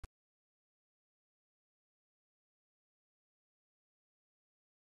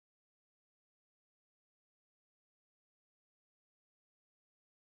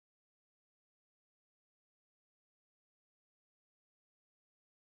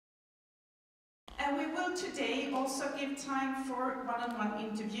And we will today also give time for one-on-one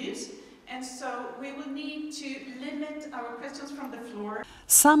interviews. And so we will need to limit our questions from the floor.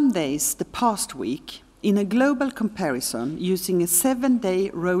 Some days the past week, in a global comparison using a 7-day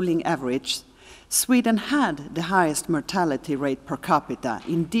rolling average, Sweden had the highest mortality rate per capita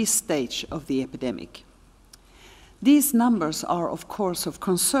in this stage of the epidemic. These numbers are of course of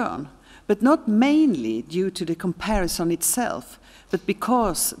concern, but not mainly due to the comparison itself, but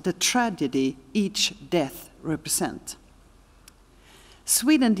because the tragedy each death represents.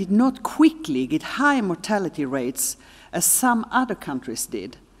 Sweden did not quickly get high mortality rates as some other countries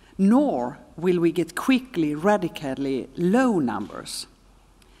did, nor will we get quickly radically low numbers.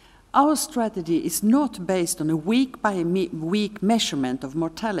 Our strategy is not based on a week-by-week measurement of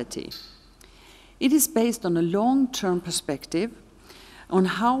mortality. It is based on a long-term perspective on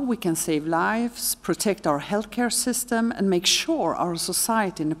how we can save lives, protect our healthcare system, and make sure our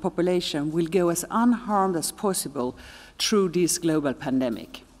society and the population will go as unharmed as possible through this global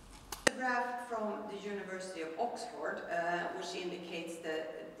pandemic. A graph from the University of Oxford, which indicates the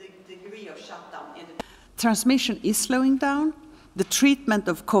degree of shutdown in the... Transmission is slowing down. The treatment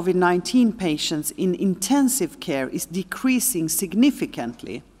of COVID-19 patients in intensive care is decreasing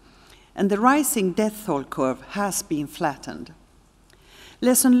significantly, and the rising death toll curve has been flattened.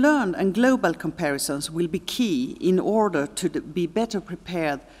 Lesson learned and global comparisons will be key in order to be better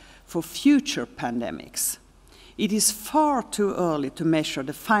prepared for future pandemics. It is far too early to measure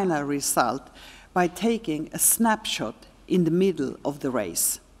the final result by taking a snapshot in the middle of the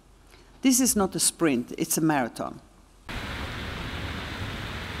race. This is not a sprint, it's a marathon.